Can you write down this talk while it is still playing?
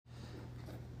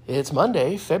It's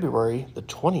Monday, February the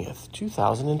 20th,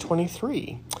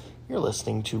 2023. You're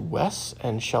listening to Wes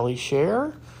and Shelley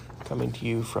Share, coming to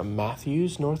you from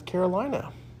Matthews, North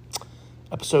Carolina.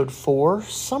 Episode 4,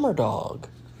 Summer Dog.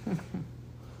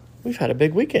 We've had a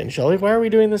big weekend, Shelley. Why are we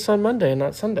doing this on Monday and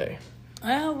not Sunday?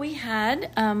 Well, we had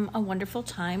a wonderful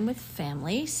time with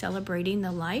family celebrating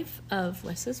the life of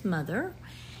Wes's mother,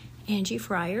 Angie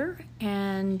Fryer,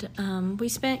 and we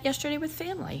spent yesterday with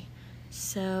family.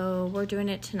 So we're doing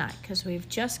it tonight because we've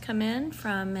just come in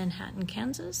from Manhattan,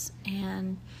 Kansas,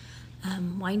 and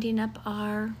winding up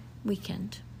our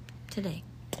weekend today.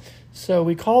 So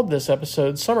we called this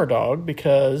episode Summer Dog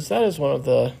because that is one of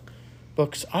the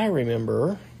books I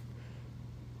remember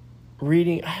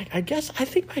reading. I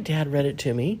think my dad read it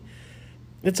to me.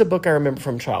 It's a book I remember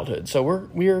from childhood. So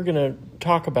we are going to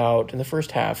talk about, in the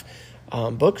first half,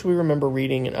 books we remember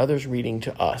reading and others reading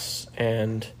to us,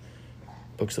 and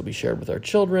books that we shared with our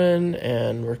children,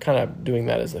 and we're kind of doing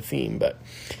that as a theme. But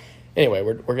anyway,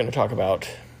 we're going to talk about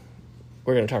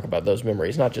those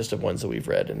memories, not just of ones that we've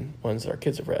read and ones that our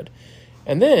kids have read.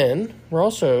 And then we're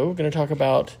also going to talk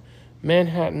about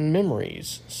Manhattan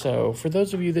memories. So for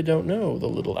those of you that don't know The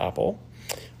Little Apple,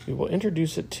 we will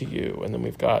introduce it to you. And then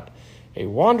we've got a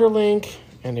Wanderlink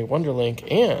and a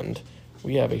Wonderlink, and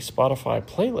we have a Spotify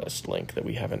playlist link that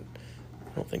we haven't,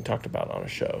 I don't think, talked about on a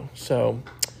show. So,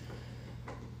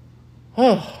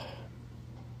 long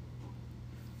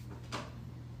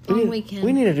weekend.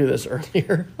 We need to do this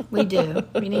earlier. We do.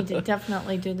 We need to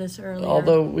definitely do this earlier.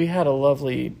 Although we had a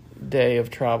lovely day of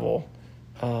travel.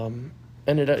 And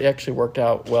it actually worked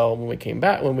out well when we came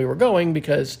back, when we were going,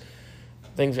 because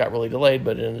things got really delayed,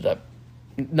 but it ended up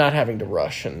not having to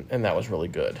rush, and that was really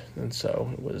good. And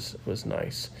so it was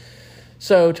nice.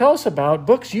 So tell us about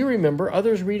books you remember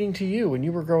others reading to you when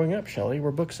you were growing up, Shelley.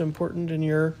 Were books important in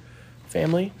your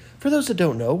family? For those that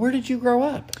don't know, where did you grow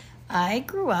up? I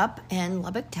grew up in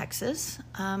Lubbock, Texas.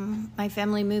 My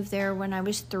family moved there when I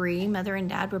was 3. Mother and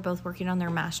Dad were both working on their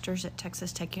masters at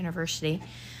Texas Tech University.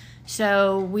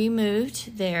 So we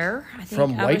moved there. I think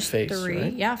from I Whiteface, was 3.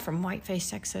 right? Yeah, from Whiteface,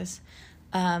 Texas.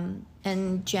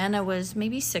 And Jenna was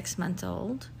maybe 6 months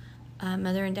old.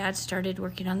 Mother and Dad started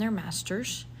working on their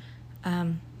masters.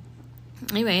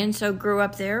 Anyway, and so grew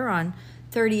up there on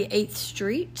 38th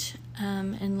Street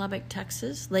in Lubbock,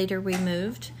 Texas. Later we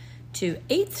moved to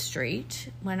 8th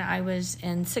Street when I was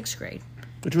in 6th grade.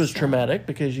 Which was traumatic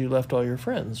because you left all your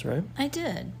friends, right? I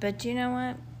did, but you know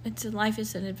what? Life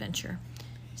is an adventure.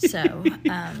 So,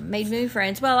 made new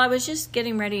friends. Well, I was just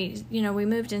getting ready. You know, we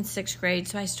moved in 6th grade,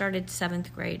 so I started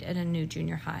 7th grade at a new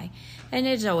junior high. And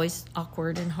it's always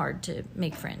awkward and hard to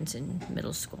make friends in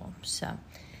middle school. So,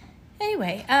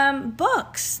 anyway,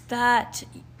 books that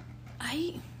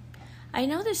I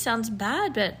know this sounds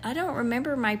bad, but I don't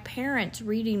remember my parents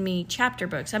reading me chapter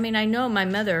books. I mean, I know my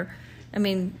mother,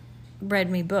 read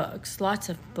me books, lots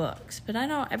of books, but I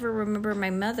don't ever remember my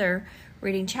mother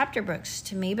reading chapter books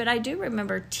to me. But I do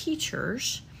remember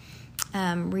teachers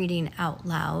reading out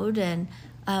loud. And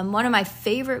one of my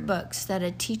favorite books that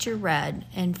a teacher read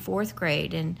in 4th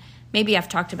grade, and maybe I've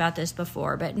talked about this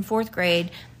before, but in 4th grade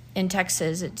in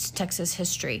Texas, it's Texas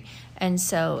history. And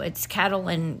so it's cattle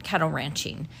and cattle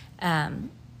ranching.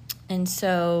 And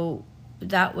so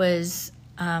that was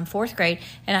 4th grade.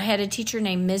 And I had a teacher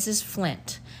named Mrs.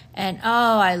 Flint. And,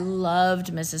 I loved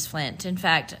Mrs. Flint. In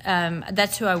fact,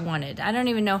 that's who I wanted. I don't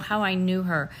even know how I knew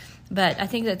her, but I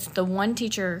think that's the one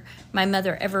teacher my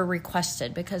mother ever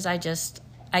requested, because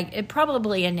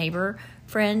probably a neighbor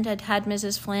friend had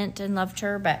Mrs. Flint and loved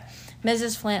her, but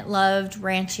Mrs. Flint loved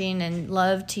ranching and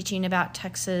loved teaching about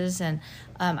Texas, and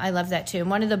I love that too. And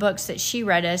one of the books that she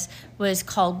read us was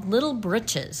called Little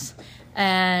Britches.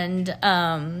 And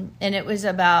it was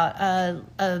about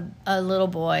a little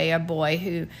boy,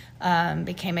 who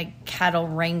became a cattle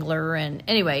wrangler. And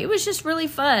anyway, it was just really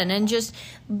fun, and just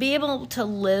be able to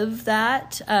live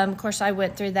that. Of course, I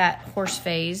went through that horse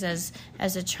phase as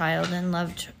a child and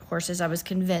loved horses. I was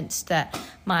convinced that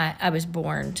I was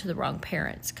born to the wrong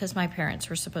parents, because my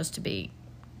parents were supposed to be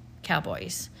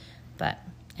cowboys. But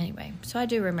anyway, so I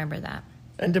do remember that.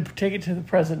 And to take it to the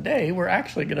present day, we're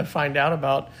actually going to find out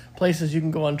about places you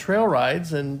can go on trail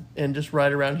rides and just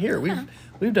ride around here. Yeah.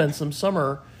 We've done some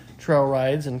summer trail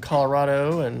rides in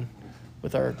Colorado and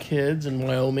with our kids in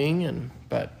Wyoming,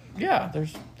 but yeah, there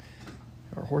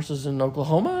are horses in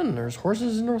Oklahoma and there's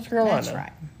horses in North Carolina. That's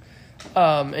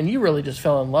right. And you really just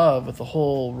fell in love with the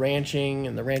whole ranching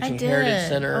and the Ranching Heritage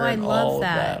Center and all of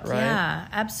that, right? Yeah,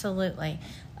 absolutely.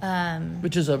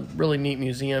 Which is a really neat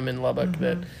museum in Lubbock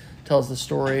that tells the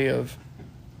story of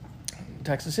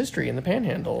Texas history and the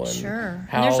Panhandle. And Sure.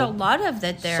 how And there's a lot of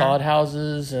that there. sod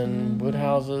houses and wood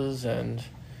houses and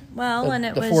And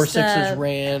it the was 4 Sixes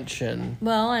Ranch and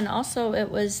and also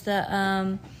it was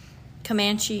the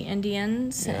Comanche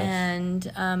Indians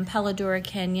and Paladura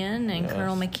Canyon and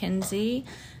Colonel Mackenzie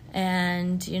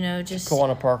and just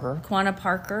Quanah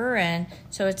Parker. and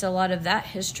so it's a lot of that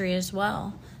history as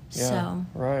well. Yeah, So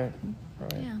right.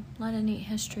 yeah, a lot of neat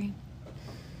history.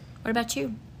 What about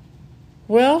you?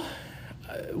 Well,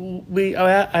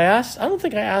 I asked. I don't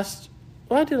think I asked.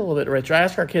 Well, I did a little bit, Rich. I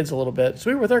asked our kids a little bit. So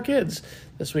we were with our kids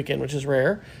this weekend, which is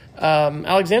rare.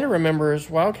 Alexander remembers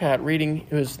Wildcat reading,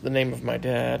 who is the name of my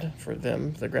dad for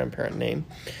them, the grandparent name.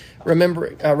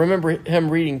 Remember him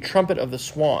reading Trumpet of the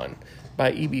Swan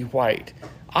by E.B. White.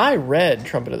 I read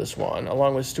Trumpet of the Swan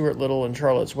along with Stuart Little and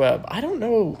Charlotte's Web. I don't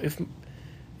know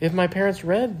if my parents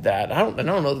read that. I don't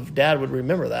know if Dad would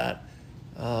remember that.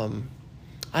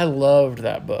 I loved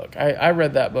that book. I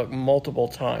read that book multiple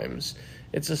times.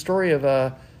 It's a story of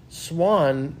a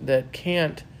swan that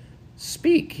can't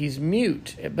speak. He's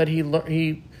mute, but he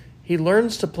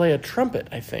learns to play a trumpet,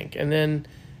 I think. And then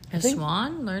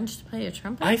Swan learns to play a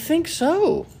trumpet? I think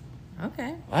so.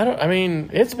 Okay.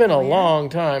 It's been a long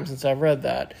time since I've read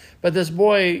that. But this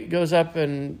boy goes up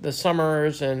in the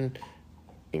summers and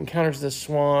encounters this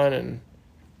swan, and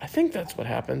I think that's what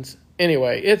happens.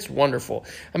 Anyway, it's wonderful.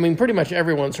 Pretty much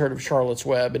everyone's heard of Charlotte's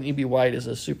Web, and E.B. White is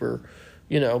a super,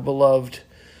 beloved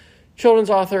children's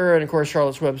author, and of course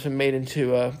Charlotte's Web's been made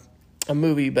into a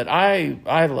movie, but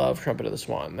I love Trumpet of the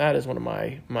Swan. That is one of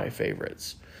my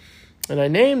favorites. And I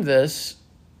named this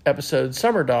episode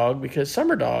Summer Dog because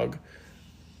Summer Dog,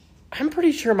 I'm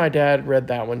pretty sure my dad read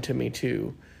that one to me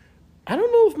too. I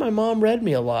don't know if my mom read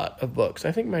me a lot of books.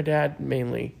 I think my dad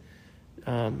mainly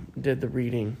did the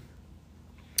reading.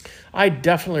 I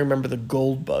definitely remember the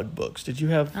Goldbug books. Did you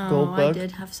have Goldbug? I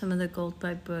did have some of the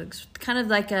Goldbug books. Kind of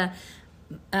like a...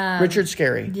 Richard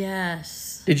Scarry.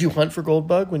 Yes. Did you hunt for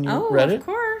Goldbug when you read it? Of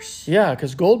course. Yeah,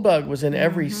 because Goldbug was in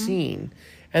every scene.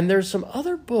 And there's some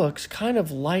other books kind of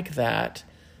like that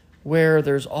where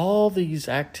there's all these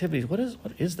activities. What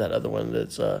is that other one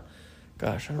that's... it's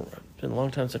been a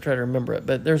long time since I tried to remember it.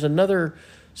 But there's another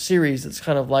series that's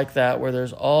kind of like that where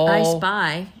there's all... I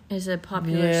Spy is a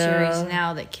popular series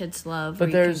now that kids love, but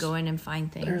where you can go in and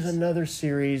find things. There's another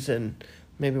series, and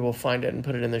maybe we'll find it and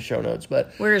put it in the show notes.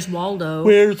 But Where's Waldo?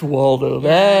 Where's Waldo?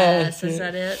 Yes, is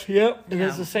that it? Yep, and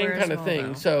it's the same kind of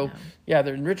thing. So,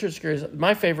 Richard Scarry's...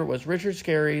 My favorite was Richard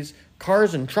Scarry's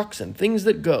Cars and Trucks and Things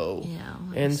That Go. Yeah.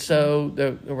 And so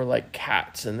there were like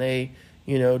cats, and they,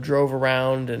 drove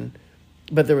around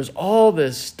but there was all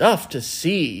this stuff to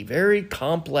see, very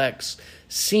complex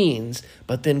scenes.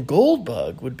 But then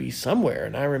Goldbug would be somewhere.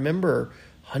 And I remember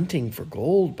hunting for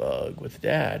Goldbug with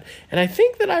Dad. And I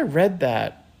think that I read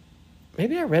that.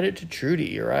 Maybe I read it to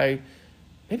Trudy, or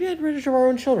maybe I'd read it to our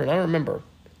own children. I don't remember.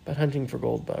 But hunting for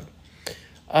Goldbug.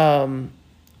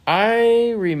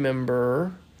 I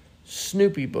remember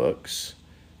Snoopy books.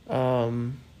 I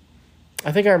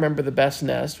think I remember The Best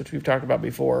Nest, which we've talked about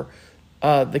before.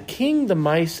 The King, the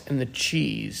Mice, and the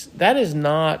Cheese. That is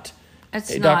not a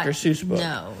Dr. Seuss book.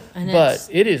 No. But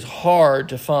it is hard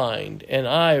to find. And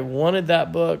I wanted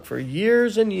that book for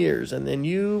years and years. And then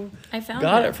you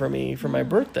got it for me for my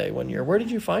birthday one year. Where did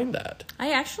you find that?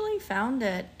 I actually found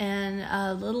it in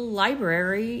a little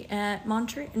library at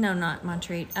Montreat. No, not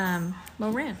Montreat. Mo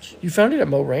Ranch. You found it at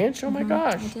Mo Ranch? Oh, my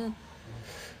gosh. I did.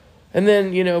 And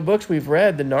then, books we've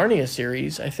read, the Narnia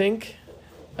series, I think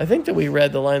that we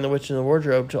read The Lion, the Witch, and the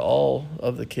Wardrobe to all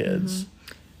of the kids. Mm-hmm.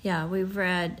 Yeah, we've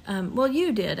read...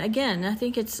 you did. Again, I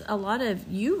think it's a lot of...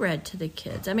 You read to the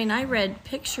kids. I read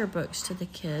picture books to the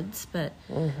kids, but...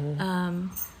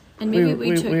 and maybe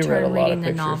we took turn reading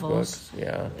the novels. Books.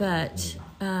 Yeah. But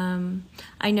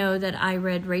I know that I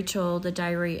read Rachel, the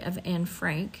Diary of Anne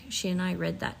Frank. She and I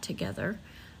read that together.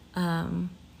 And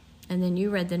then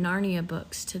you read the Narnia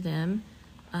books to them.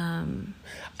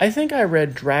 I think I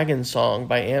read Dragon Song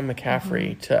by Anne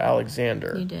McCaffrey to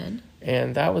Alexander. You did.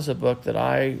 And that was a book that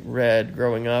I read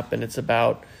growing up, and it's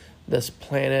about this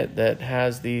planet that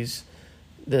has this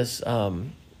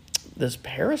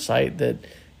parasite that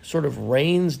sort of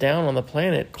rains down on the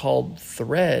planet called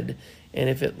Thread, and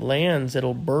if it lands,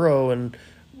 it'll burrow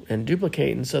and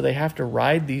duplicate, and so they have to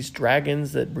ride these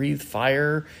dragons that breathe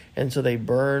fire, and so they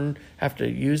have to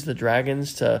use the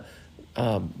dragons to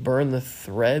burn the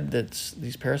thread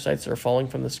these parasites that are falling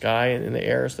from the sky and in the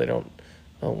air, so they don't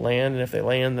land, and if they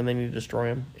land, then they need to destroy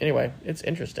them. Anyway, it's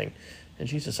interesting, and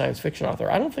she's a science fiction author.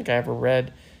 I don't think I ever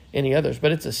read any others,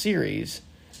 but it's a series.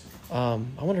 I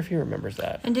wonder if he remembers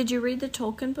that. And did you read the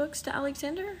Tolkien books to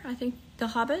Alexander? I think The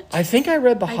Hobbit? I think I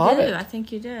read The Hobbit. I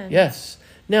think you did. Yes.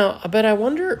 Now, but I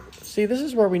wonder, see, this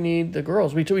is where we need the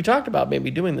girls. We talked about maybe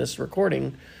doing this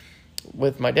recording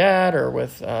with my dad or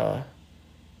with the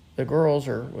girls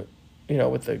or,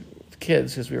 with the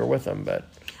kids because we were with them. But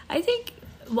I think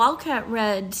Wildcat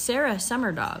read Sarah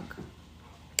Summer Dog.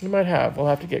 We might have. We'll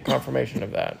have to get confirmation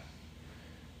of that.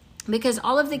 Because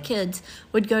all of the kids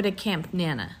would go to Camp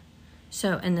Nana.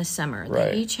 So in the summer,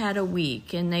 right. They each had a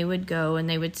week, and they would go and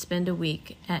they would spend a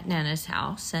week at Nana's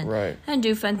house and right. and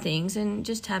do fun things and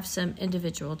just have some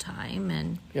individual time.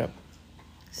 And yep.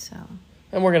 So.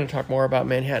 And we're going to talk more about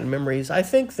Manhattan Memories. I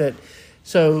think that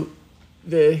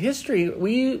the history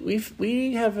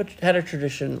we have had a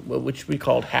tradition which we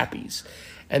called Happies.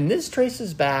 And this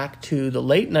traces back to the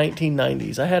late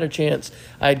 1990s. I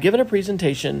had given a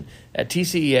presentation at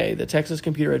TCEA, the Texas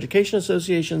Computer Education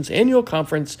Association's annual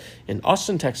conference in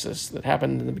Austin, Texas, that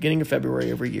happened in the beginning of February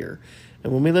every year.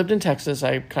 And when we lived in Texas,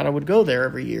 I kind of would go there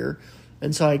every year.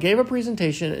 And so I gave a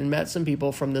presentation and met some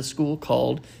people from this school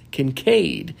called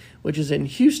Kincaid, which is in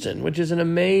Houston, which is an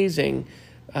amazing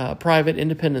private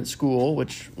independent school,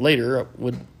 which later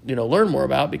would learn more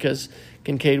about because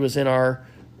Kincaid was in our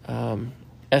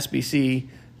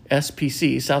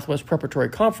SPC, Southwest Preparatory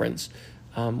Conference,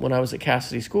 when I was at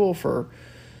Cassidy School was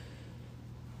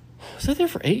I there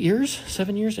for 8 years?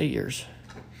 7 years? 8 years.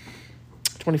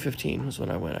 2015 was when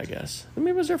I went, I guess.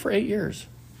 Maybe I was there for 8 years.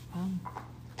 Wow.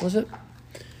 Was it?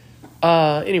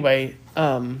 Anyway,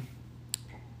 the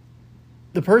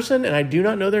person, and I do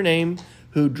not know their name,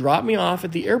 who dropped me off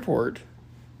at the airport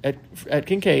at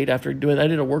Kincaid I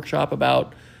did a workshop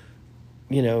about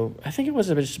I think it was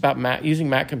just about using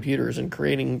Mac computers and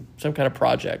creating some kind of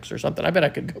projects or something. I bet I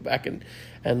could go back and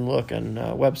look on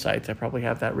websites. I probably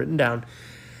have that written down.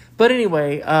 But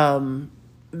anyway,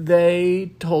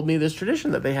 they told me this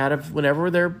tradition that they had of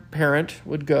whenever their parent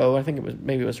would go, I think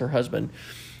it was her husband,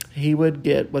 he would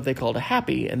get what they called a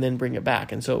happy and then bring it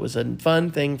back. And so it was a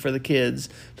fun thing for the kids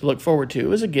to look forward to. It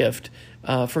was a gift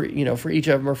for each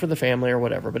of them or for the family or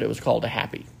whatever, but it was called a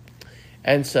happy.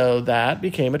 And so that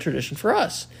became a tradition for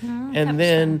us. And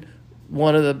then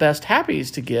one of the best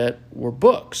happies to get were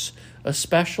books,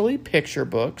 especially picture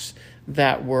books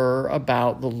that were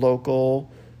about the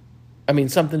local,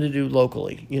 something to do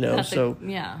locally, Yeah. So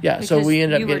we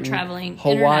ended up getting traveling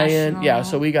Hawaiian. Yeah.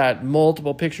 So we got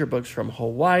multiple picture books from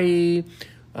Hawaii,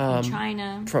 from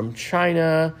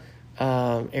China,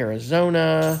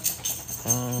 Arizona,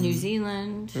 New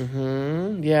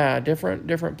Zealand. Yeah.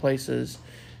 Different places.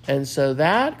 And so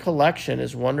that collection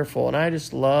is wonderful, and I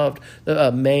just loved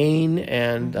the Maine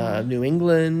and New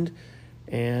England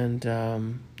and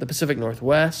the Pacific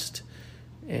Northwest,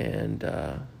 and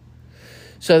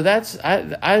so that's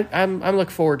I'm looking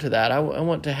forward to that. I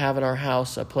want to have in our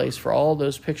house a place for all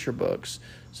those picture books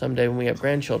someday when we have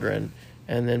grandchildren,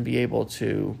 and then be able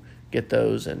to get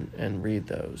those and read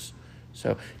those.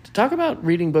 So to talk about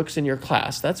reading books in your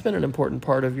class, that's been an important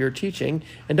part of your teaching,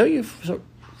 and don't you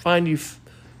find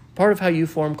part of how you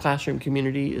form classroom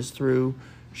community is through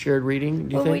shared reading,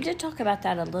 do you think? We did talk about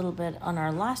that a little bit on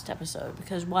our last episode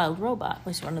because Wild Robot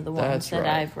was one of the ones that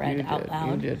right. I've read out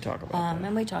loud. You did talk about that.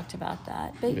 And we talked about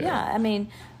that. But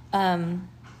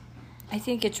I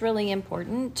think it's really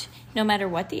important, no matter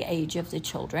what the age of the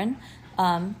children,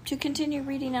 to continue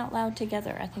reading out loud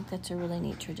together. I think that's a really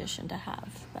neat tradition to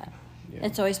have. But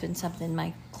it's always been something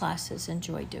my classes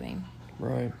enjoy doing.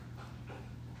 Right.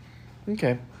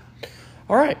 Okay.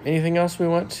 All right. Anything else we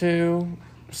want to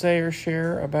say or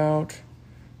share about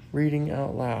reading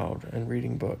out loud and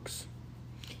reading books?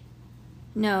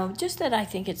 No, just that I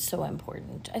think it's so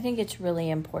important. I think it's really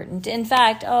important. In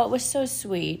fact, it was so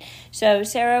sweet. So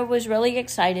Sarah was really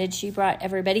excited. She brought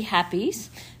everybody Happies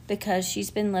because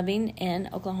she's been living in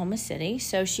Oklahoma City.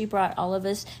 So she brought all of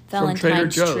us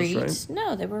Valentine's treats. Right?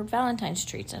 No, they were Valentine's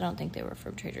treats. I don't think they were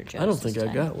from Trader Joe's. I don't think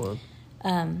I got one.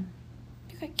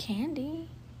 You got candy.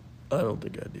 I don't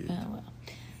think I did. Oh, well.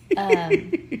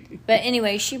 But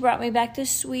anyway, she brought me back the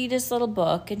sweetest little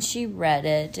book, and she read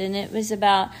it, and it was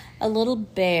about a little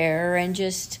bear and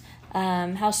just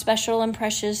how special and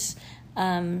precious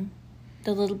the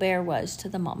little bear was to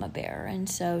the mama bear. And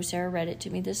so Sarah read it to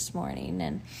me this morning,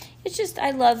 and it's just,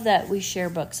 I love that we share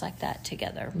books like that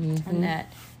together, and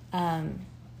that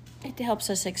it helps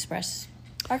us express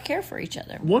our care for each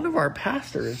other. One of our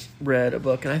pastors read a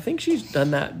book, and I think she's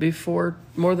done that before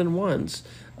more than once.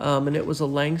 And it was a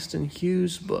Langston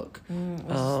Hughes book.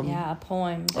 A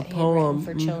poem that he had written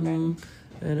for children.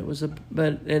 And it was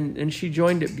and she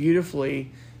joined it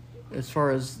beautifully, as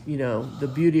far as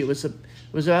the beauty. It was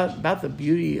about the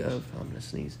beauty of. I'm gonna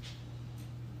sneeze.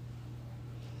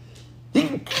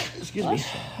 Excuse me.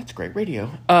 That's great radio.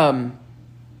 It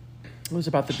was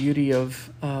about the beauty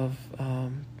of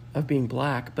being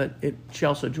black, but she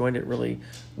also joined it really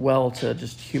well to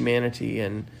just humanity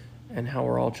and how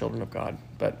we're all children of God.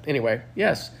 But anyway,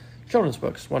 yes, children's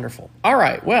books, wonderful. All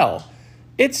right, well,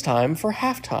 it's time for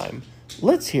halftime.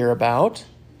 Let's hear about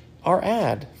our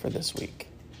ad for this week.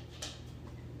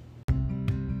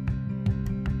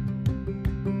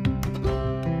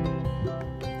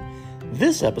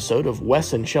 This episode of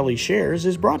Wes and Shelley Shares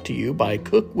is brought to you by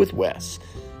Cook with Wes.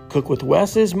 Cook with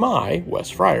Wes is my, Wes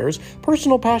Fryer's,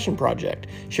 personal passion project,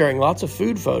 sharing lots of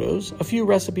food photos, a few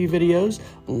recipe videos,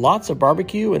 lots of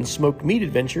barbecue and smoked meat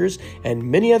adventures, and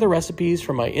many other recipes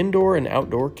from my indoor and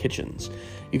outdoor kitchens.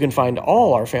 You can find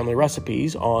all our family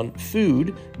recipes on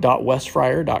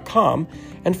food.wesfryer.com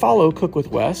and follow Cook with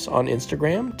Wes on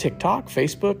Instagram, TikTok,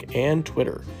 Facebook, and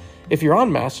Twitter. If you're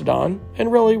on Mastodon,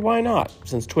 and really, why not?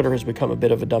 Since Twitter has become a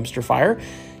bit of a dumpster fire,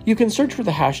 you can search for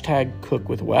the hashtag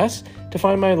CookWithWes to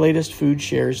find my latest food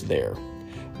shares there.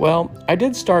 Well, I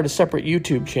did start a separate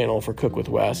YouTube channel for Cook with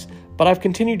Wes, but I've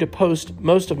continued to post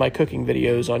most of my cooking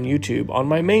videos on YouTube on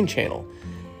my main channel.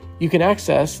 You can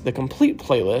access the complete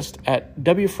playlist at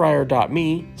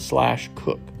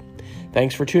wfryer.me/cook.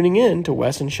 Thanks for tuning in to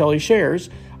Wes and Shelley Shares.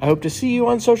 I hope to see you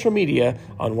on social media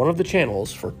on one of the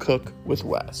channels for Cook with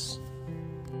Wes.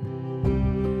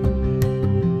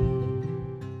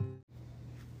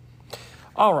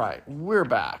 All right, we're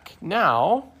back.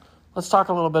 Now, let's talk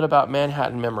a little bit about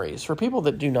Manhattan memories. For people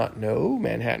that do not know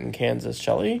Manhattan, Kansas,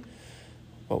 Shelley,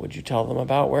 what would you tell them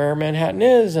about where Manhattan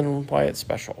is and why it's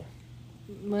special?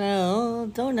 Well,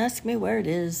 don't ask me where it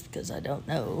is because I don't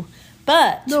know.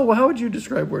 But no, well, how would you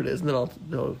describe where it is? And then I'll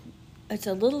know. It's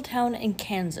a little town in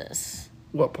Kansas.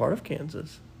 What part of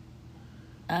Kansas?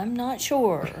 I'm not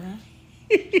sure.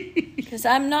 Because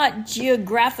I'm not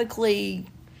geographically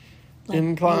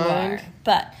inclined.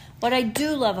 But what I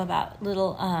do love about the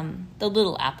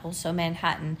Little Apple, so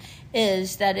Manhattan,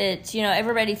 is that it's,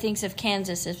 everybody thinks of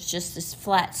Kansas as just this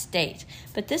flat state.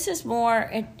 But this is more,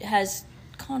 it has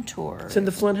contour. It's in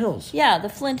the Flint Hills. Yeah, the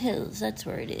Flint Hills. That's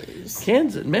where it is.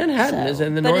 Kansas. Manhattan is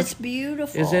in the north. But it's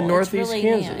beautiful. Is in northeast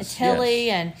Kansas. It's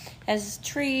hilly and has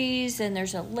trees and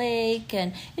there's a lake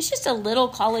and it's just a little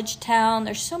college town.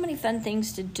 There's so many fun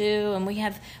things to do and we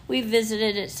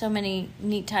visited it so many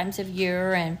neat times of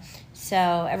year and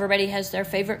so everybody has their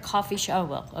favorite coffee shop.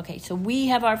 Well, okay, so we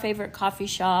have our favorite coffee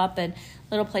shop and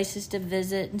little places to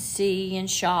visit and see and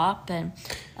shop, and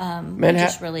we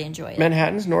just really enjoy it.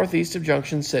 Manhattan's northeast of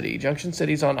Junction City. Junction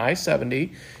City's on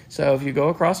I-70, so if you go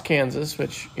across Kansas,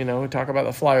 which, we talk about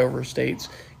the flyover states,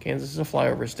 Kansas is a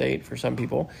flyover state for some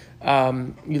people,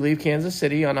 you leave Kansas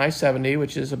City on I-70,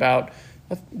 which is about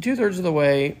 2/3 of the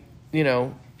way,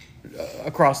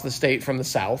 across the state from the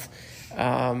south,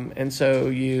 and so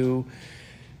you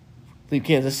leave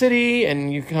Kansas City,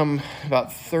 and you come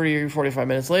about 30 or 45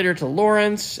 minutes later to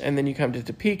Lawrence, and then you come to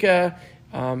Topeka,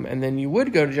 and then you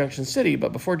would go to Junction City,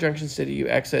 but before Junction City, you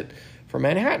exit for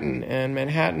Manhattan, and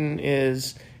Manhattan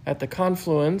is at the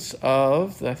confluence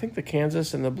of, I think, the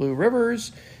Kansas and the Blue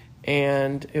Rivers,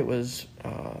 and it was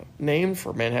named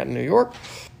for Manhattan, New York,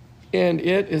 and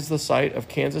it is the site of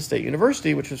Kansas State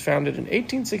University, which was founded in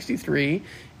 1863,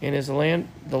 and is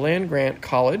the land-grant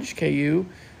college, KU,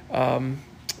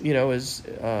 is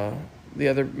the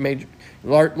other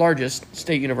largest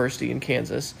state university in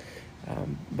Kansas.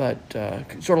 But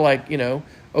sort of like,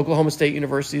 Oklahoma State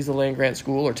University is the land-grant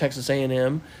school, or Texas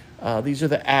A&M. These are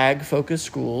the ag-focused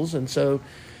schools. And so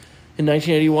in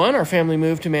 1981, our family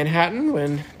moved to Manhattan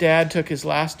when Dad took his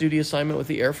last duty assignment with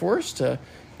the Air Force to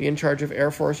be in charge of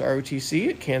Air Force ROTC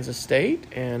at Kansas State.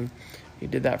 And he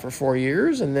did that for 4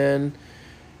 years and then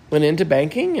went into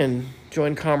banking and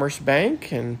joined Commerce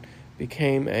Bank and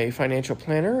became a financial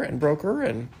planner and broker,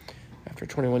 and after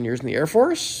 21 years in the Air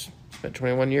Force, spent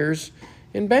 21 years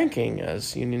in banking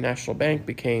as Union National Bank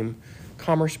became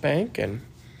Commerce Bank. And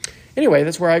anyway,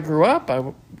 that's where I grew up.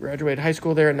 I graduated high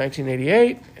school there in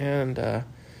 1988 and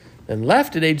then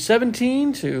left at age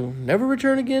 17 to never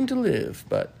return again to live.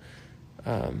 But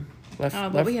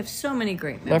left, we have so many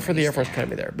great memories. Left for the Air Force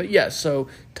Academy there. But yes, so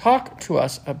talk to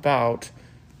us about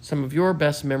some of your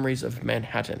best memories of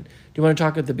Manhattan. Do you want to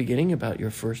talk at the beginning about your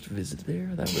first visit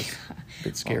there? That was a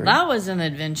bit scary. Well, that was an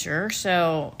adventure.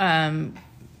 So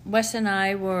Wes and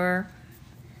I were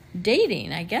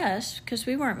dating, I guess, because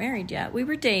we weren't married yet. We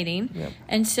were dating. Yep.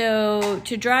 And so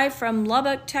to drive from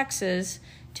Lubbock, Texas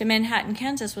to Manhattan,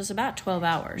 Kansas was about 12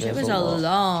 hours. It was a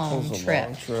long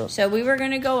trip. So we were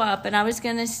going to go up, and I was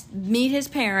going to meet his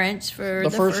parents for the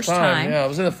first time. Yeah, it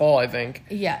was in the fall, I think.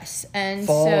 Yes. And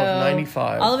fall so of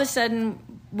 95. all of a sudden,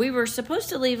 we were supposed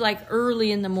to leave like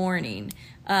early in the morning.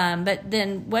 But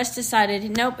then Wes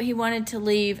decided, nope, he wanted to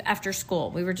leave after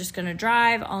school. We were just going to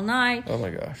drive all night. Oh, my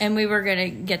gosh. And we were going to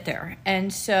get there.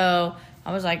 And so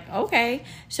I was like, okay.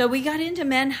 So we got into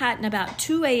Manhattan about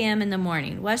 2 a.m. in the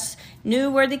morning. Wes knew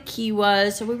where the key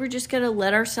was, so we were just going to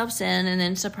let ourselves in and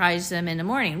then surprise them in the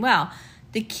morning. Well,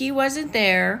 the key wasn't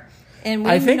there. And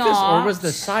we knocked. Or was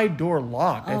the side door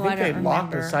locked? I think they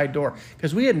locked the side door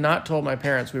because we had not told my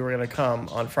parents we were going to come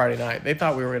on Friday night. They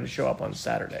thought we were going to show up on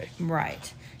Saturday.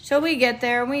 Right. So we get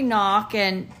there, we knock,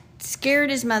 and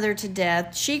scared his mother to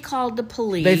death. She called the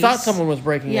police. They thought someone was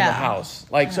breaking in the house.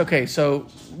 Okay, so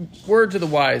word to the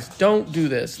wise, don't do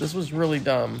this. This was really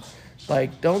dumb.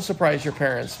 Like, don't surprise your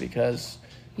parents because...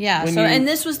 Yeah, and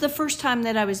this was the first time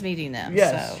that I was meeting them.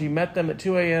 Yes, she met them at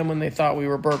 2 a.m. when they thought we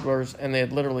were burglars, and they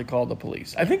had literally called the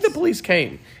police. I think the police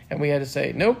came, and we had to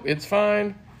say, nope, it's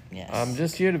fine. Yes. I'm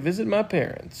just here to visit my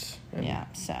parents. And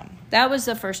so that was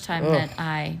the first time that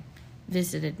I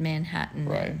visited Manhattan.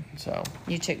 Right, so.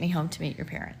 You took me home to meet your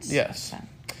parents. Yes. So.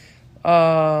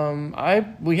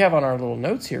 We have on our little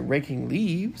notes here, raking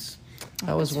leaves.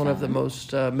 That was one of the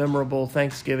most memorable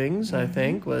Thanksgivings, I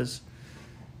think, was...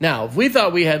 Now, if we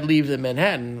thought we had leaves in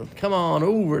Manhattan, come on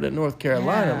over to North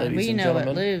Carolina, ladies and gentlemen.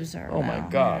 We know what leaves are. Oh, my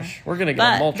gosh. We're going to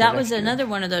get a mulcher that was another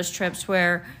one of those trips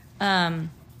where,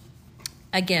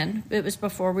 again, it was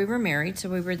before we were married, so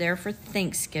we were there for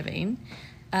Thanksgiving.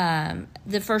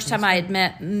 The first time I had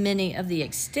met many of the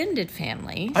extended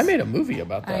families. I made a movie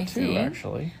about that, too,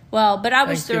 actually. Well, but I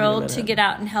was thrilled to get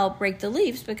out and help rake the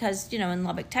leaves because, in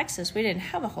Lubbock, Texas, we didn't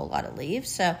have a whole lot of leaves.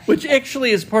 So, which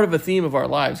actually is part of a theme of our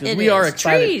lives because we are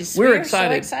excited. Trees. We're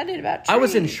excited. So excited about trees. I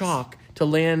was in shock to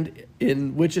land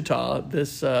in Wichita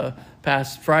this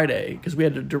past Friday because we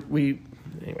had to.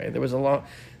 Anyway, there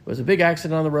was a big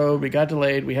accident on the road. We got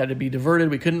delayed. We had to be diverted.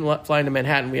 We couldn't fly into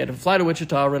Manhattan. We had to fly to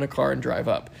Wichita, rent a car, and drive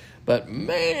up. But,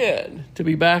 man, to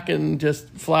be back in just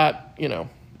flat,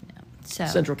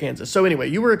 Central Kansas. So, anyway,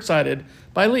 you were excited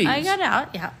by leaves. I got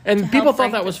out, yeah. And people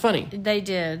thought that was funny. They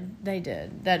did.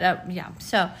 That,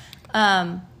 So,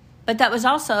 but that was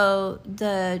also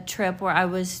the trip where I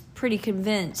was pretty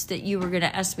convinced that you were going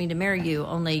to ask me to marry you,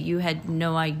 only you had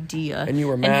no idea. And you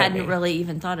were mad at me. And hadn't really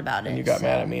even thought about it. And you got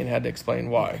mad at me and had to explain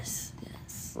why.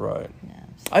 Yes. Right. Yes.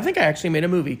 I think I actually made a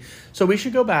movie. So we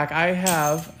should go back. I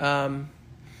have,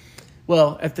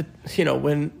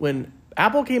 when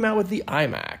Apple came out with the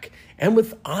iMac and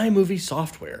with iMovie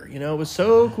software, it was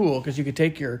so cool because you could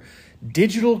take your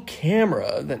digital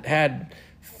camera that had,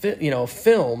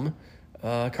 film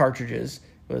cartridges.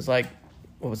 It was like,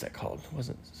 what was that called? It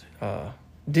wasn't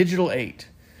Digital 8.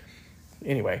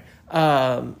 Anyway,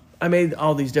 I made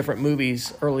all these different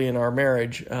movies early in our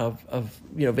marriage of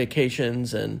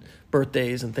vacations and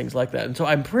birthdays and things like that. And so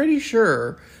I'm pretty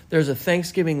sure there's a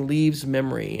Thanksgiving leaves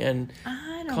memory. And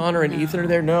Connor and Ethan are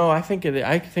there. No, I think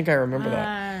I remember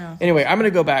that. Anyway, I'm going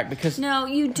to go back because... No,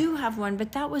 you do have one,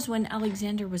 but that was when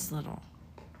Alexander was little.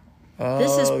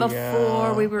 This is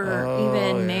before we were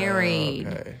even married.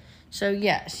 Okay. So,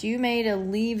 yes, you made a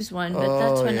leaves one, but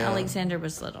that's when Alexander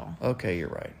was little. Okay, you're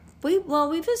right. We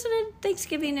visited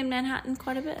Thanksgiving in Manhattan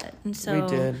quite a bit, and so we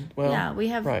did. Well, yeah, we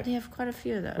have quite a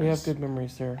few of those. We have good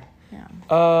memories there. Yeah.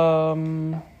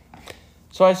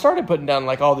 So I started putting down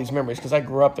like all these memories because I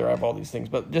grew up there. I have all these things,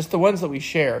 but just the ones that we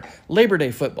share. Labor Day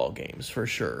football games for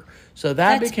sure. So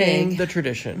that's became the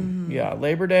tradition. Mm-hmm. Yeah,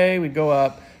 Labor Day we'd go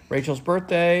up. Rachel's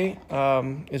birthday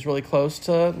is really close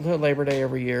to Labor Day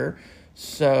every year,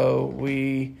 so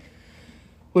we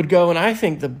would go, and I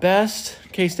think the best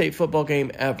K-State football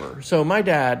game ever. So my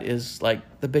dad is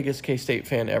like the biggest K-State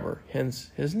fan ever,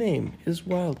 hence his name is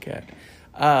Wildcat,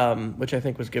 which I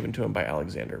think was given to him by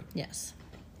Alexander. Yes.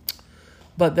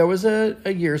 But there was a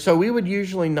year, so we would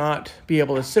usually not be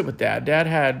able to sit with Dad. Dad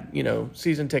had,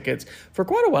 season tickets. For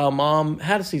quite a while, Mom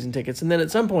had season tickets, and then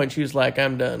at some point she was like,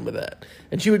 I'm done with that.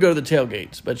 And she would go to the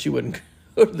tailgates, but she wouldn't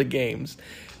go to the games.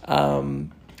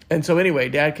 And so anyway,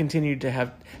 Dad continued to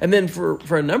have... And then for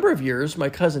a number of years, my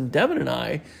cousin Devin and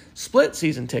I split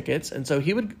season tickets, and so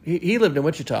he lived in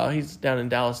Wichita. He's down in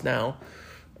Dallas now,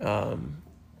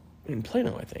 in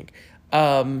Plano, I think.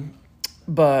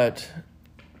 But...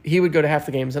 he would go to half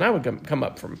the games, and I would come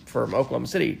up from Oklahoma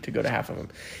City to go to half of them.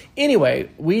 Anyway,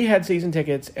 we had season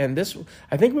tickets, and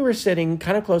I think we were sitting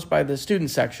kind of close by the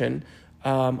student section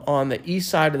on the east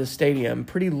side of the stadium,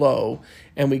 pretty low,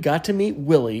 and we got to meet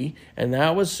Willie, and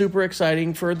that was super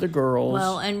exciting for the girls.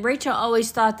 Well, and Rachel always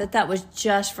thought that was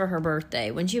just for her birthday.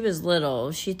 When she was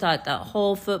little, she thought that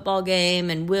whole football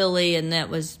game and Willie, and that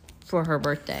was for her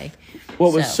birthday.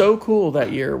 What was so cool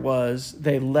that year was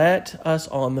they let us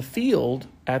on the field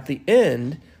at the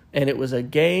end and it was a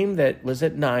game that was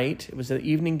at night. It was an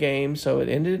evening game, so it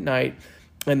ended at night,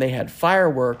 and they had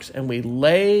fireworks, and we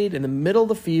laid in the middle of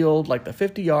the field, like the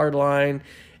 50-yard line,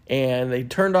 and they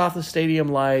turned off the stadium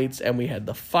lights, and we had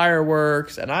the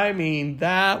fireworks, and I mean,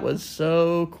 that was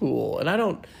so cool. And I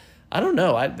don't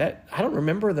know, I don't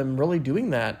remember them really doing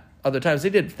that other times.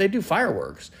 They do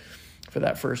fireworks for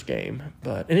that first game,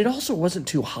 and it also wasn't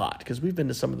too hot, because we've been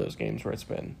to some of those games where it's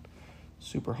been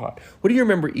super hot. What do you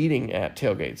remember eating at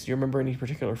tailgates? Do you remember any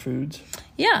particular foods?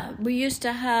 Yeah, we used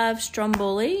to have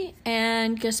stromboli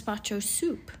and gazpacho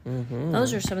soup. Mm-hmm.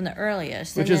 Those are some of the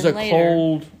earliest. Which is a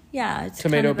cold it's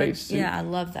tomato-based soup. Yeah, I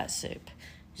love that soup.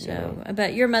 So,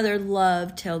 but your mother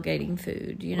loved tailgating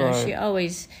food. You know, she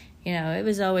always, it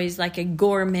was always like a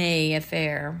gourmet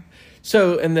affair.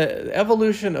 So, in the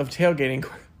evolution of tailgating, of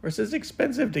course, it's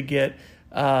expensive to get,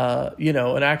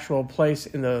 an actual place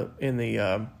in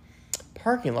the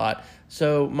parking lot.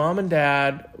 So Mom and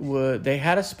Dad they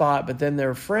had a spot, but then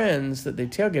their friends that they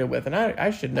tailgated with, and I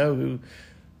should know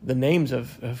the names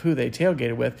of who they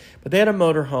tailgated with, but they had a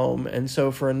motorhome, and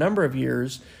so for a number of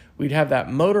years we'd have that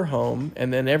motorhome,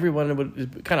 and then everyone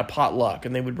would kind of potluck,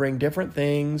 and they would bring different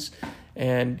things,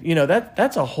 and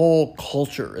that's a whole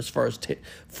culture as far as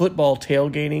football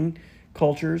tailgating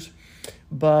cultures.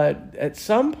 But at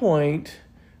some point,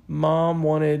 Mom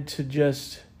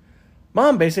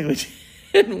basically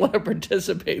didn't want to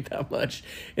participate that much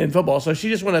in football, so she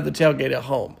just wanted the tailgate at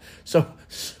home. So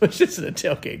it's just a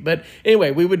tailgate. But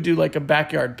anyway, we would do like a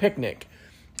backyard picnic,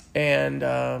 and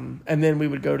then we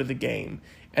would go to the game.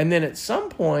 And then at some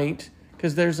point,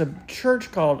 because there's a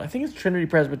church called, I think it's Trinity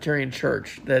Presbyterian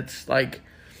Church, that's like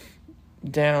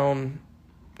down,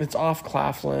 it's off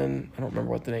Claflin. I don't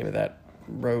remember what the name of that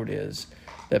road is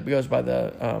that goes by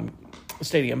the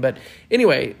stadium, but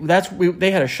anyway, they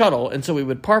had a shuttle, and so we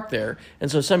would park there, and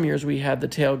so some years we had the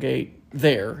tailgate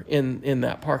there in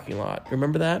that parking lot.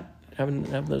 Remember that, having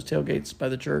those tailgates by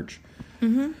the church?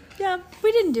 Mm-hmm. Yeah,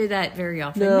 we didn't do that very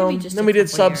often. No, maybe just then we did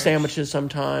sub sandwiches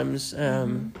sometimes,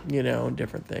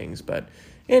 different things. But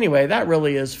anyway, that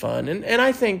really is fun, and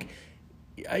I think,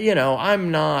 I'm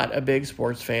not a big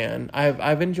sports fan.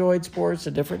 I've enjoyed sports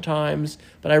at different times,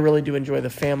 but I really do enjoy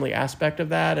the family aspect of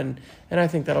that, and I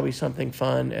think that'll be something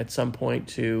fun at some point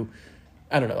to,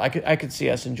 I don't know, I could see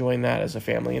us enjoying that as a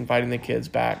family, inviting the kids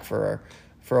back for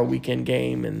a weekend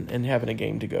game and having a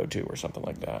game to go to or something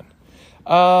like that.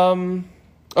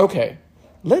 Okay,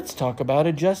 let's talk about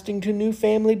adjusting to new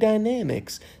family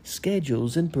dynamics,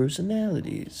 schedules, and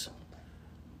personalities.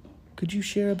 Could you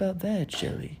share about that,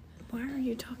 Shelley? Why are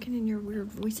you talking in your weird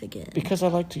voice again? Because I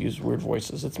like to use weird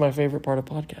voices. It's my favorite part of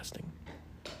podcasting.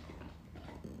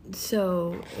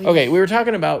 So... Okay, we were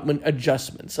talking about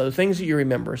adjustments, so things that you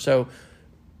remember. So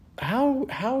how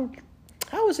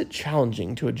is it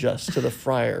challenging to adjust to the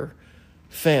Fryer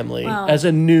family as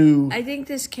a new I think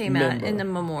this came out in the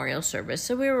memorial service.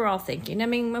 So we were all thinking,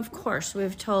 of course,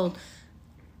 we've told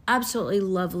absolutely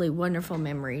lovely, wonderful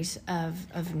memories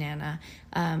of Nana.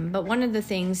 But one of the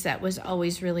things that was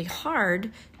always really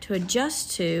hard to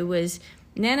adjust to was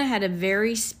Nana had a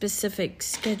very specific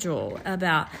schedule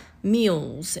about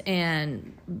meals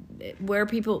and what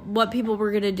people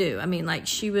were going to do. I mean, like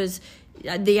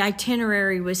the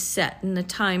itinerary was set and the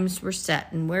times were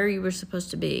set and where you were supposed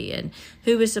to be and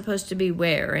who was supposed to be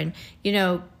where. And,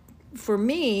 for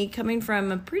me, coming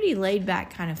from a pretty laid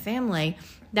back kind of family,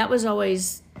 that was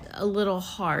always a little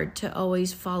hard to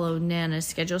always follow Nana's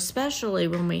schedule, especially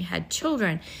when we had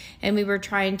children and we were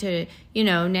trying to,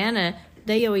 Nana,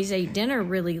 they always ate dinner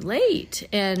really late.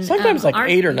 And sometimes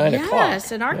 8 or 9 o'clock.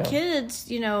 Yes, and our kids,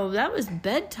 that was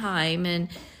bedtime and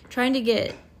trying to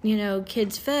get,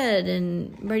 kids fed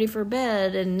and ready for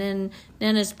bed. And then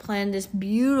Nana's planned this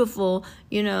beautiful,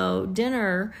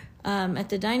 dinner at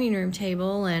the dining room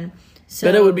table. And so,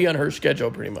 but it would be on her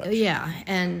schedule pretty much. Yeah,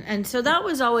 and so that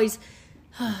was always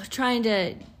trying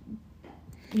to,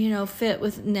 fit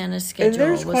with Nana's schedule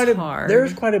was hard.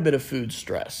 There's quite a bit of food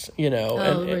stress,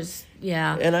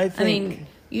 yeah. And I think...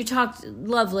 you talked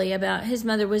lovely about his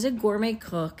mother was a gourmet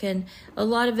cook and a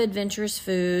lot of adventurous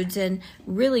foods and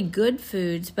really good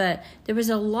foods, but there was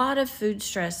a lot of food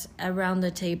stress around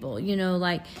the table,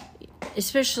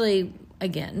 especially,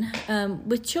 again,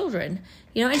 with children,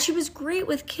 and she was great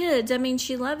with kids. I mean,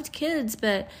 she loved kids,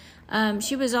 but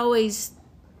she was always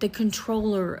the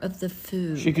controller of the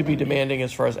food. She could be demanding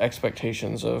as far as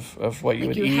expectations of what you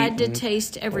would eat. You had to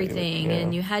taste everything,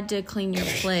 and you had to clean your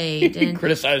plate. And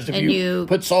criticized if you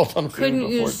put salt on food couldn't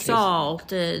use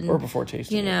salt or before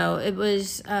tasting. It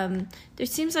was. There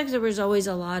seems like there was always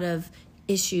a lot of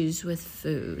issues with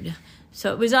food.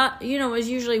 So it was, it was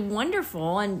usually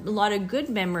wonderful and a lot of good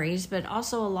memories, but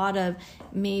also a lot of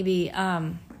maybe,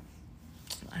 I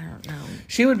don't know.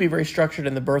 She would be very structured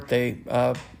in the birthday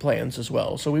plans as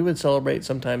well. So we would celebrate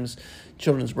sometimes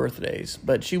children's birthdays,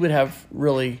 but she would have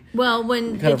really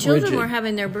when the children were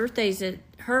having their birthdays at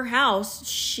her house,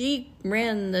 she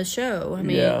ran the show. I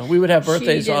mean, we would have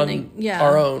birthdays on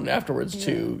our own afterwards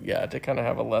too. Yeah, to kind of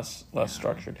have a less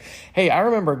structured. Hey, I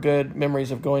remember good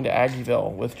memories of going to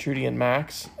Aggieville with Trudy and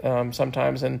Max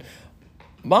sometimes, and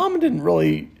Mom didn't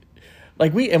really.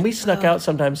 Like we snuck out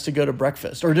sometimes to go to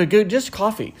breakfast or to go just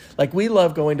coffee. Like we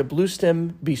love going to Blue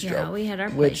Stem Bistro. Yeah, we had our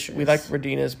which places. We like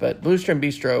Radina's, but Blue Stem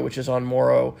Bistro, which is on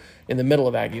Morrow in the middle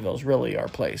of Aggieville, is really our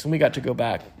place. And we got to go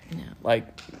back like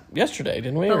yesterday,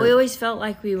 didn't we? But we always felt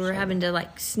like we were having to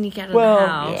like sneak out of the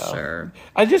house. Or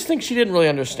I just think she didn't really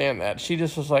understand that. She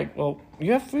just was like, "Well,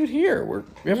 you have food here.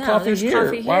 We have coffee here.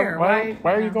 Coffee here. Why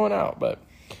are you going out?" But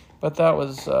that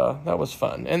was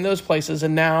fun. And those places,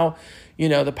 and now.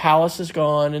 The Palace is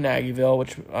gone in Aggieville,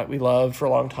 which we loved for a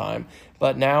long time.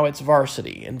 But now it's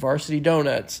Varsity and Varsity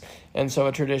Donuts. And so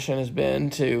a tradition has been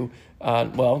to,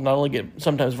 not only get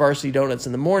sometimes Varsity Donuts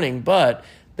in the morning, but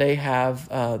they have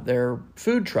their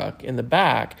food truck in the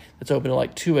back that's open at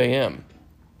like 2 a.m.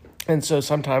 And so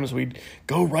sometimes we'd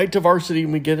go right to Varsity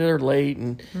and we get there late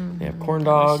and they have corn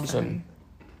dogs and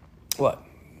what?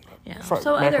 Yeah.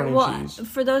 So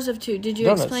for those of two, did you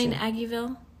donuts, explain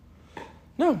Aggieville?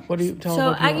 No, what do you tell me?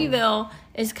 So Aggieville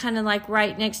is kind of like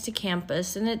right next to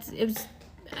campus, and it was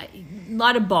a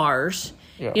lot of bars.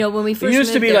 Yeah. When we first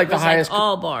used to be like the highest,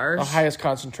 all bars, the highest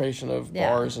concentration of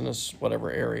bars in this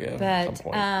whatever area. But at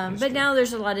some point. But now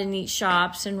there's a lot of neat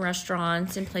shops and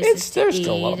restaurants and places to eat. There's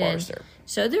still a lot of bars there.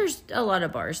 So there's a lot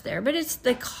of bars there, but it's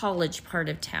the college part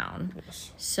of town.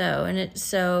 Yes.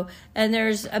 So and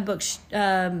there's a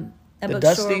bookstore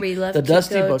we love the to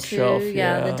Dusty go bookshelf. to.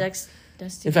 Yeah, the Dusty.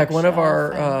 In fact, one of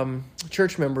our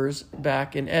church members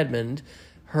back in Edmond,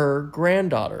 her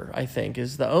granddaughter, I think,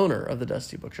 is the owner of the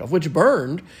Dusty Bookshelf, which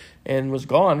burned and was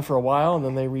gone for a while, and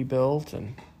then they rebuilt.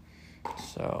 And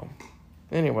so,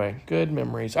 anyway, good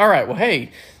memories. All right, well,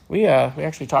 hey, we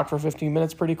actually talked for 15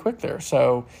 minutes pretty quick there.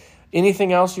 So,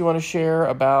 anything else you want to share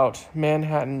about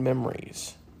Manhattan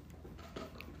memories?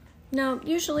 No,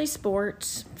 usually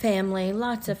sports, family,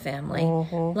 lots of family,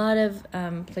 a lot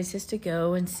of places to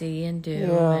go and see and do.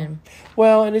 Yeah.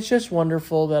 And it's just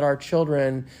wonderful that our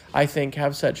children, I think,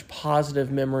 have such positive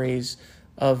memories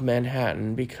of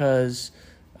Manhattan because,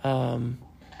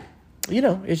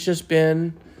 it's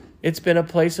been a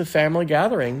place of family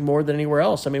gathering more than anywhere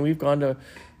else. I mean, we've gone to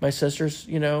my sister's,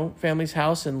 family's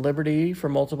house in Liberty for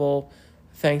multiple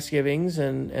Thanksgivings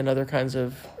and other kinds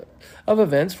of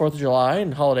events, 4th of July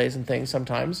and holidays and things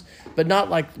sometimes, but not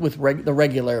like with the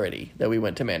regularity that we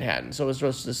went to Manhattan. So it was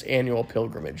just this annual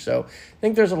pilgrimage. So I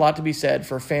think there's a lot to be said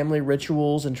for family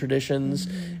rituals and traditions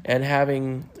and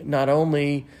having not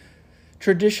only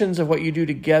traditions of what you do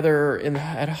together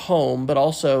at home, but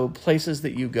also places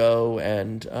that you go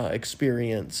and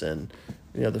experience and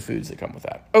the foods that come with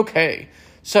that. Okay,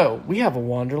 so we have a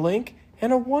Wanderlink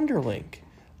and a Wonderlink.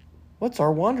 What's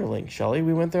our Wanderlink, Shelley?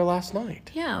 We went there last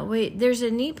night. Yeah, there's a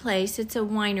neat place. It's a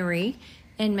winery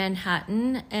in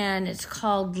Manhattan, and it's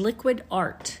called Liquid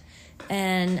Art.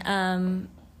 And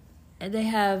they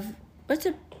have, it's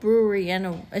a brewery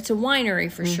and it's a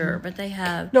winery for sure, but they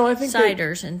have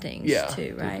ciders and things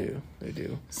too, right? They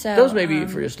do. So those may be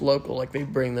for just local, like they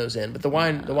bring those in, but the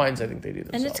wines I think they do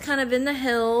themselves. And it's kind of in the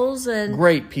hills and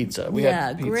great pizza. We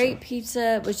had pizza. Great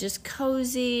pizza. It was just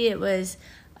cozy. It was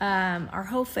our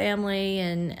whole family,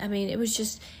 and I mean, it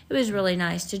was really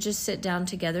nice to just sit down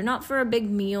together, not for a big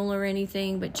meal or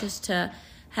anything, but just to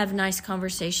have nice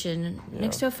conversation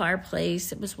next to a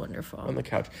fireplace. It was wonderful. On the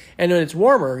couch. And when it's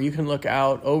warmer, you can look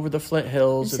out over the Flint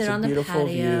Hills. It's a beautiful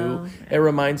view. It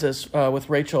reminds us, with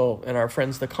Rachel and our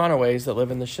friends, the Conaways that live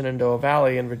in the Shenandoah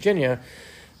Valley in Virginia,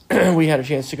 we had a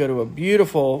chance to go to a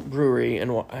beautiful brewery,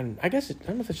 and I guess, I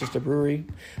don't know if it's just a brewery,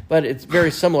 but it's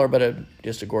very similar, but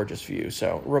just a gorgeous view.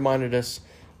 So it reminded us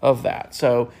of that.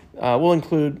 So we'll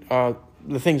include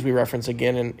the things we reference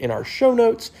again in our show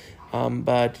notes,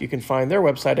 but you can find their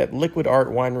website at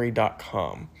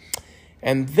liquidartwinery.com.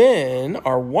 And then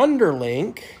our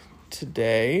Wonderlink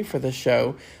today for the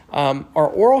show are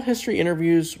oral history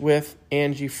interviews with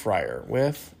Angie Fryer,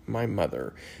 with my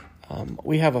mother.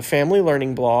 We have a family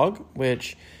learning blog,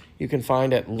 which you can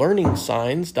find at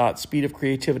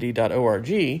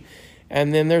learningsigns.speedofcreativity.org.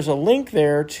 And then there's a link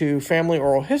there to family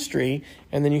oral history,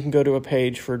 and then you can go to a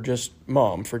page for just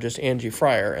mom, for just Angie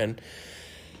Fryer. And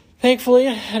thankfully,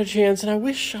 I had a chance, and I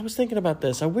was thinking about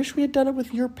this. I wish we had done it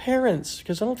with your parents,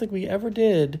 because I don't think we ever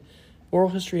did oral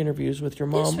history interviews with your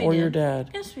Yes, mom we or did. your dad.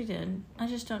 Yes, we did. I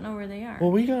just don't know where they are.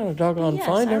 Well, we gotta doggone yes,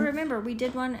 find I them. remember we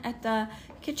did one at the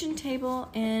kitchen table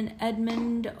in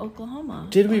Edmond, Oklahoma.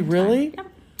 Did we one time. really? Yep.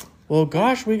 Well,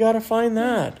 gosh, we gotta find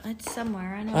that. It's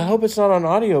somewhere. I know. I hope it's not on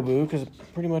Audio Boo, because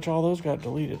pretty much all those got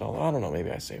deleted. Although, I don't know,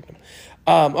 maybe I saved them.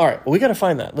 All right, well, we gotta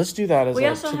find that. Let's do that as we a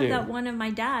also to-do. have that one of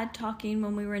my dad talking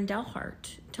when we were in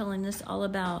Delhart, telling us all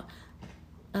about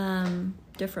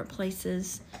different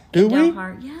places. Do in we?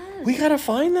 Delhart. Yes. We gotta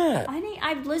find that.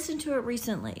 I've listened to it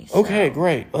recently. So Okay,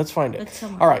 great. Let's find it. it's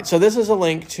somewhere. All right, so this is a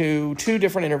link to 2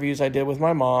 different interviews I did with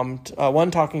my mom.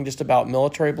 One talking just about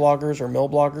military bloggers or mill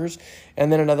bloggers,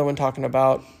 and then another one talking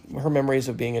about her memories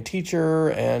of being a teacher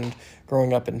and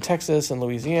growing up in Texas and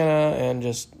Louisiana and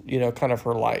just, kind of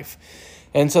her life.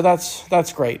 And so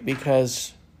that's great,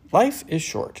 because life is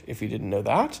short, if you didn't know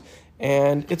that.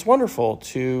 And it's wonderful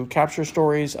to capture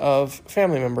stories of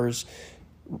family members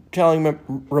telling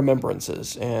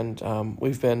remembrances. And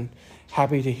we've been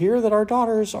happy to hear that our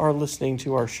daughters are listening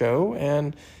to our show.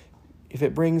 And if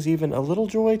it brings even a little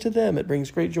joy to them, it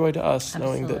brings great joy to us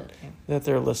knowing that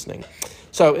they're listening.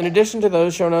 So in addition to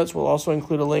those show notes, we'll also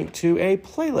include a link to a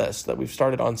playlist that we've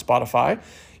started on Spotify.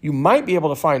 You might be able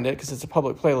to find it because it's a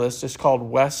public playlist. It's called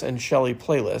Wes and Shelley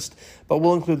Playlist. But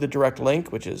we'll include the direct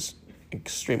link, which is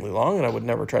extremely long and I would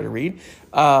never try to read.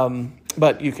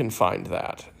 But you can find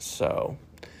that. So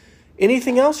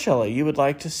anything else, Shelley, you would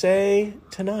like to say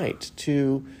tonight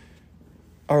to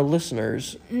our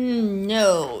listeners?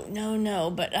 No,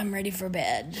 but I'm ready for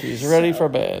bed. She's ready for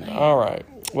bed. All right.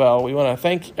 Well, we want to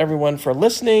thank everyone for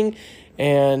listening.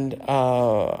 And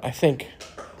I think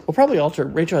we'll probably alter.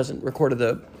 Rachel hasn't recorded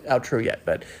the outro yet,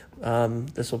 but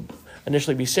this will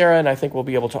initially be Sarah, and I think we'll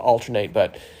be able to alternate.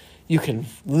 But you can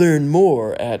learn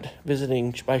more at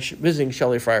visiting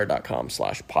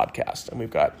shelleyfryer.com/podcast. And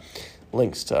we've got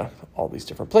links to all these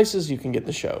different places you can get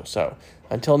the show. So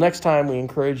until next time, we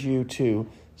encourage you to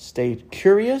stay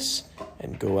curious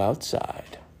and go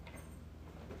outside.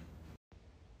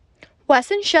 Wes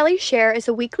and Shelley Share is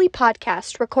a weekly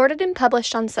podcast recorded and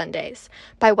published on Sundays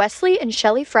by Wesley and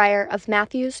Shelley Fryer of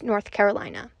Matthews, North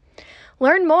Carolina.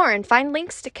 Learn more and find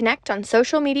links to connect on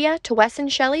social media to Wes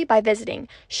and Shelley by visiting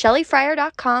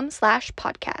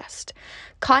shelleyfryer.com/podcast.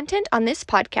 Content on this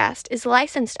podcast is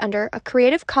licensed under a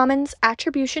Creative Commons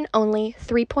Attribution Only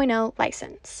 3.0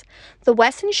 license. The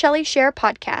Wes and Shelley Share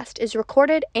podcast is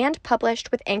recorded and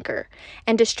published with Anchor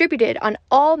and distributed on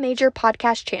all major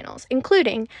podcast channels,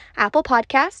 including Apple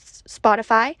Podcasts,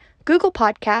 Spotify, Google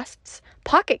Podcasts,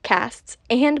 Pocket Casts,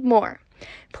 and more.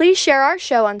 Please share our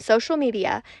show on social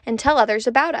media and tell others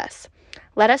about us.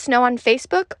 Let us know on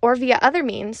Facebook or via other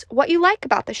means what you like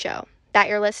about the show, that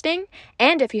you're listening,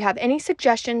 and if you have any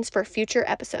suggestions for future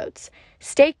episodes.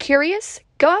 Stay curious,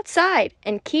 go outside,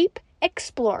 and keep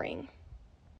exploring.